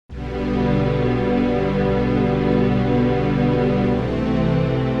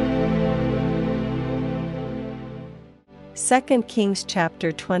2 Kings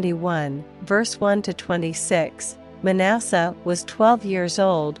chapter 21, verse 1 to 26. Manasseh was 12 years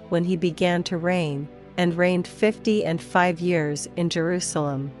old when he began to reign, and reigned 55 years in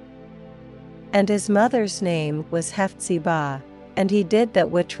Jerusalem. And his mother's name was Hephzibah, and he did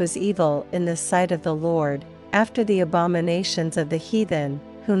that which was evil in the sight of the Lord, after the abominations of the heathen,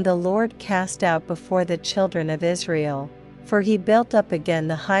 whom the Lord cast out before the children of Israel. For he built up again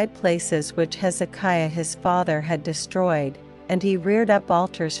the high places which Hezekiah his father had destroyed, and he reared up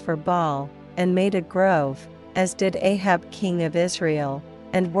altars for Baal, and made a grove, as did Ahab king of Israel,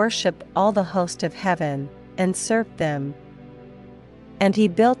 and worshipped all the host of heaven, and served them. And he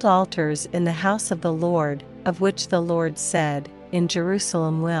built altars in the house of the Lord, of which the Lord said, In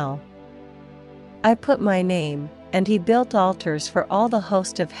Jerusalem will I put my name. And he built altars for all the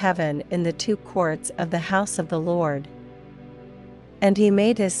host of heaven in the two courts of the house of the Lord. And he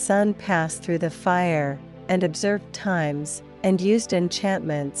made his son pass through the fire, and observed times, and used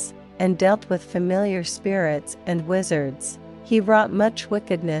enchantments, and dealt with familiar spirits and wizards. He wrought much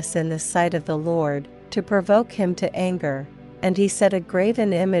wickedness in the sight of the Lord, to provoke him to anger. And he set a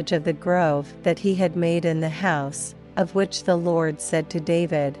graven image of the grove that he had made in the house, of which the Lord said to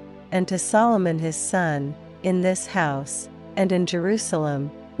David, and to Solomon his son, In this house, and in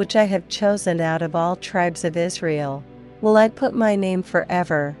Jerusalem, which I have chosen out of all tribes of Israel, will I put my name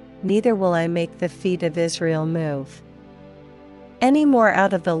forever, neither will I make the feet of Israel move any more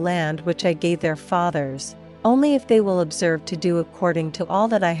out of the land which I gave their fathers, only if they will observe to do according to all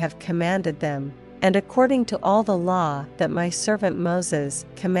that I have commanded them, and according to all the law that my servant Moses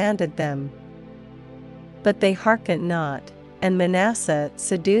commanded them. But they hearkened not, and Manasseh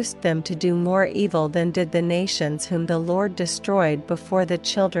seduced them to do more evil than did the nations whom the Lord destroyed before the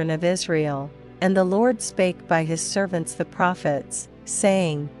children of Israel. And the Lord spake by his servants the prophets,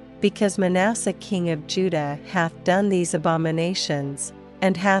 saying, Because Manasseh king of Judah hath done these abominations,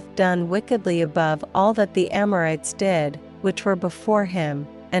 and hath done wickedly above all that the Amorites did, which were before him,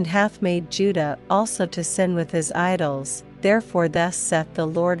 and hath made Judah also to sin with his idols, therefore thus saith the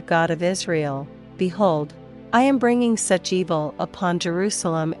Lord God of Israel, Behold, I am bringing such evil upon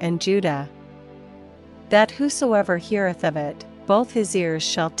Jerusalem and Judah, that whosoever heareth of it, both his ears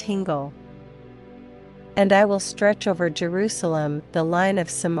shall tingle. And I will stretch over Jerusalem the line of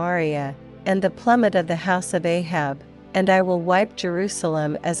Samaria, and the plummet of the house of Ahab, and I will wipe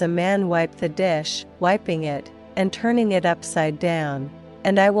Jerusalem as a man wiped the dish, wiping it, and turning it upside down,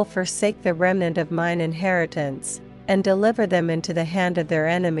 and I will forsake the remnant of mine inheritance, and deliver them into the hand of their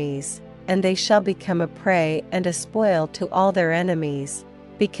enemies, and they shall become a prey and a spoil to all their enemies,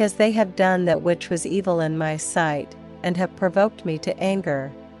 because they have done that which was evil in my sight, and have provoked me to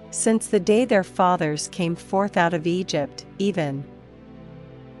anger, since the day their fathers came forth out of Egypt, even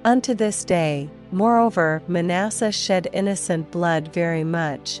unto this day. Moreover, Manasseh shed innocent blood very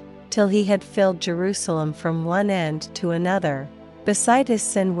much, till he had filled Jerusalem from one end to another, beside his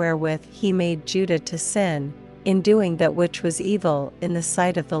sin wherewith he made Judah to sin, in doing that which was evil in the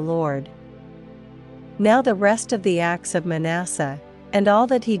sight of the Lord. Now the rest of the acts of Manasseh, and all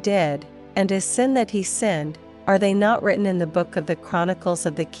that he did, and his sin that he sinned, are they not written in the book of the Chronicles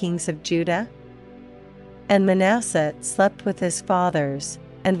of the kings of Judah? And Manasseh slept with his fathers,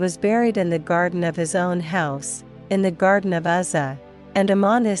 and was buried in the garden of his own house, in the garden of Uzzah, and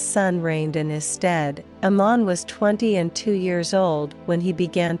Amon his son reigned in his stead. Amon was 22 years old when he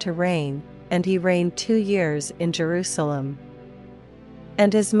began to reign, and he reigned 2 years in Jerusalem.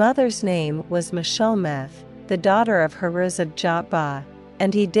 And his mother's name was Meshullemeth, the daughter of Haruz of Jotbah.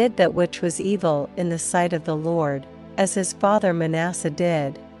 And he did that which was evil in the sight of the Lord, as his father Manasseh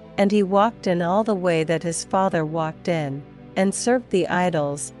did, and he walked in all the way that his father walked in, and served the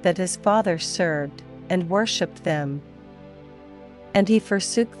idols that his father served, and worshipped them. And he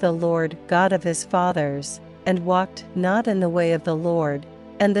forsook the Lord God of his fathers, and walked not in the way of the Lord,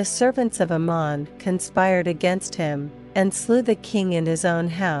 and the servants of Ammon conspired against him, and slew the king in his own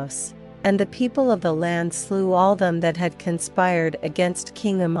house. And the people of the land slew all them that had conspired against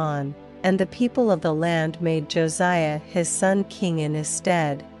King Ammon, and the people of the land made Josiah his son king in his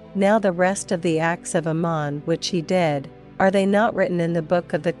stead. Now the rest of the acts of Ammon which he did, are they not written in the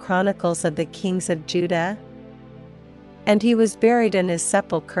book of the Chronicles of the kings of Judah? And he was buried in his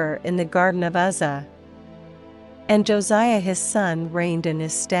sepulchre in the garden of Uzzah. And Josiah his son reigned in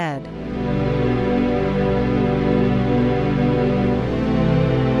his stead.